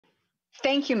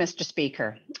Thank you, Mr.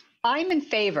 Speaker. I'm in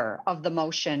favor of the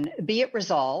motion, be it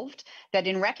resolved that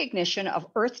in recognition of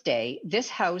Earth Day, this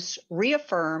House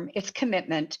reaffirm its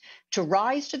commitment to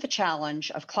rise to the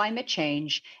challenge of climate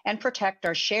change and protect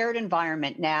our shared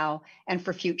environment now and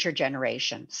for future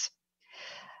generations.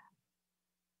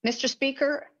 Mr.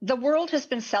 Speaker, the world has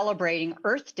been celebrating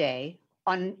Earth Day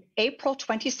on April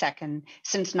 22nd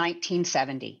since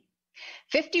 1970.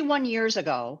 51 years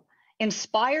ago,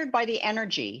 inspired by the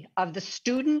energy of the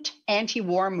student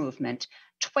anti-war movement,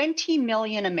 20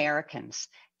 million Americans,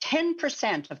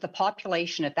 10% of the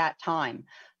population at that time,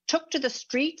 took to the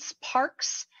streets,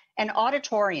 parks, and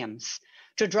auditoriums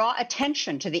to draw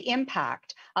attention to the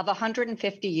impact of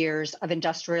 150 years of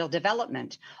industrial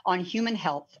development on human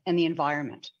health and the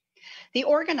environment. The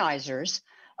organizers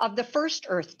of the first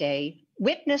Earth Day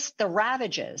witnessed the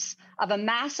ravages of a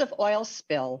massive oil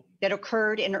spill that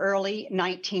occurred in early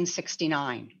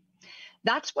 1969.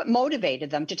 That's what motivated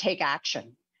them to take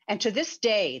action. And to this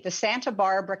day, the Santa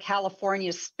Barbara,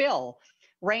 California spill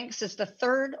ranks as the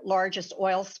third largest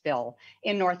oil spill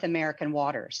in North American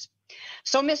waters.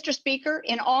 So, Mr. Speaker,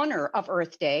 in honor of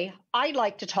Earth Day, I'd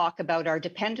like to talk about our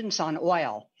dependence on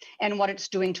oil and what it's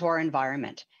doing to our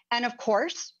environment. And of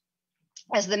course,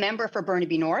 as the member for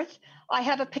Burnaby North, I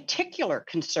have a particular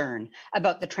concern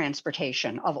about the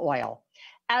transportation of oil,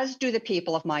 as do the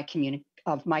people of my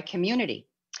community.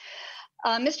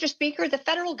 Mr. Speaker, the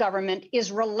federal government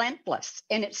is relentless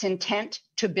in its intent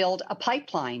to build a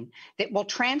pipeline that will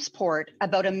transport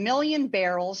about 1 million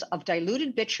barrels of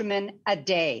diluted bitumen a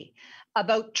day,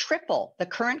 about triple the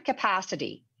current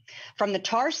capacity, from the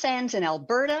tar sands in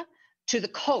Alberta to the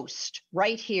coast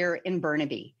right here in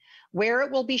Burnaby, where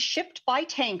it will be shipped by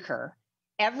tanker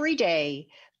every day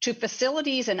to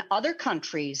facilities in other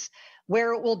countries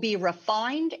where it will be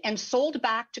refined and sold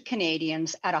back to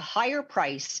Canadians at a higher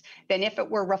price than if it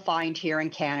were refined here in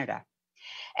Canada.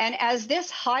 And as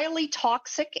this highly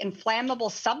toxic, inflammable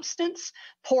substance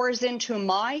pours into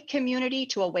my community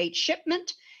to await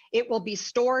shipment, it will be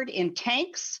stored in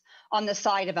tanks on the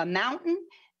side of a mountain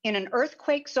in an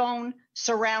earthquake zone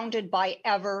surrounded by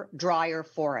ever drier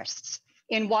forests,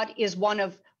 in what is one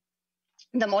of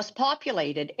the most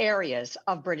populated areas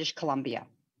of British Columbia.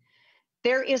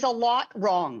 There is a lot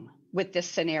wrong with this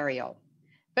scenario,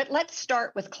 but let's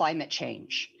start with climate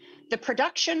change. The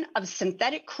production of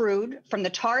synthetic crude from the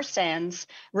tar sands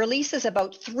releases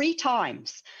about 3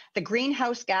 times the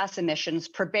greenhouse gas emissions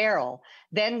per barrel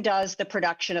than does the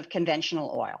production of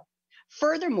conventional oil.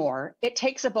 Furthermore, it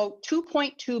takes about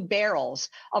 2.2 barrels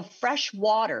of fresh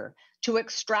water to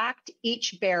extract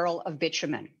each barrel of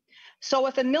bitumen. So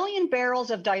if 1 million barrels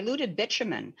of diluted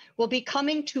bitumen will be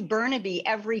coming to Burnaby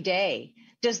every day,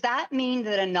 does that mean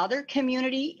that another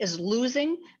community is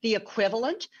losing the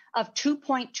equivalent of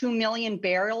 2.2 million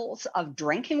barrels of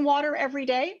drinking water every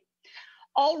day?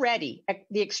 Already,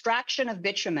 the extraction of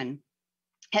bitumen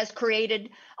has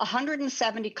created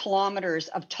 170 kilometers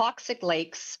of toxic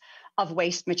lakes of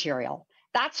waste material.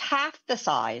 That's half the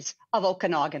size of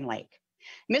Okanagan Lake.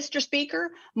 Mr.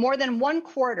 Speaker, more than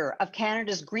 1/4 of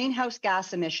Canada's greenhouse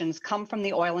gas emissions come from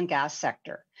the oil and gas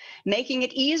sector. Making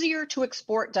it easier to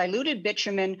export diluted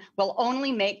bitumen will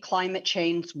only make climate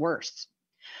change worse.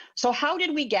 So how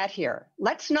did we get here?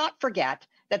 Let's not forget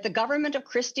that the government of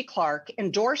Christy Clark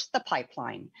endorsed the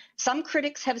pipeline. Some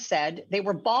critics have said they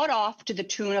were bought off to the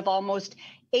tune of almost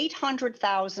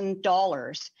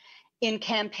 $800,000 in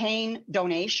campaign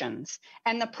donations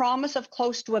and the promise of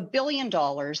close to $1 billion,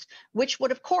 which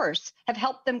would, of course, have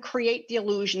helped them create the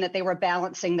illusion that they were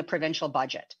balancing the provincial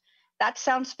budget. That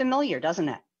sounds familiar, doesn't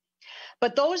it?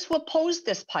 But those who opposed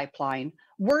this pipeline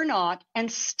were not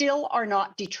and still are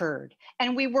not deterred,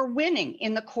 and we were winning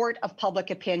in the court of public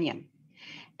opinion.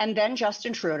 And then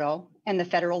Justin Trudeau and the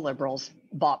federal Liberals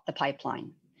bought the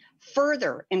pipeline,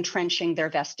 further entrenching their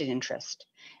vested interest.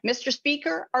 Mr.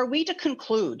 Speaker, are we to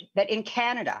conclude that in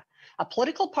Canada, a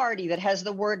political party that has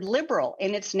the word Liberal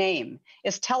in its name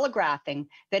is telegraphing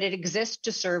that it exists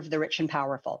to serve the rich and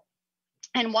powerful?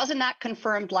 And wasn't that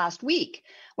confirmed last week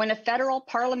when a federal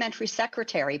parliamentary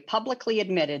secretary publicly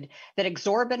admitted that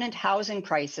exorbitant housing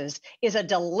prices is a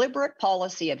deliberate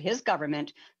policy of his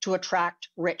government to attract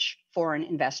rich foreign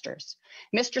investors?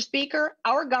 Mr. Speaker,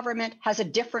 our government has a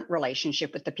different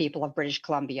relationship with the people of British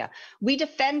Columbia. We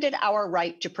defended our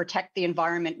right to protect the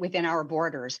environment within our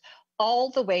borders all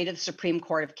the way to the Supreme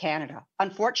Court of Canada.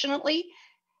 Unfortunately,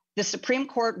 the Supreme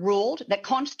Court ruled that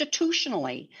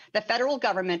constitutionally, the federal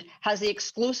government has the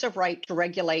exclusive right to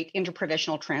regulate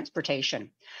interprovincial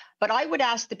transportation. But I would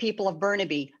ask the people of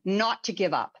Burnaby not to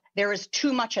give up. There is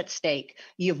too much at stake.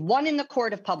 You've won in the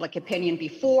court of public opinion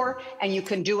before, and you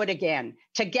can do it again.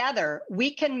 Together,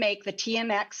 we can make the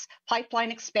TMX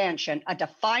pipeline expansion a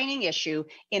defining issue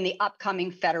in the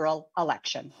upcoming federal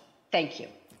election. Thank you.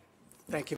 Thank you.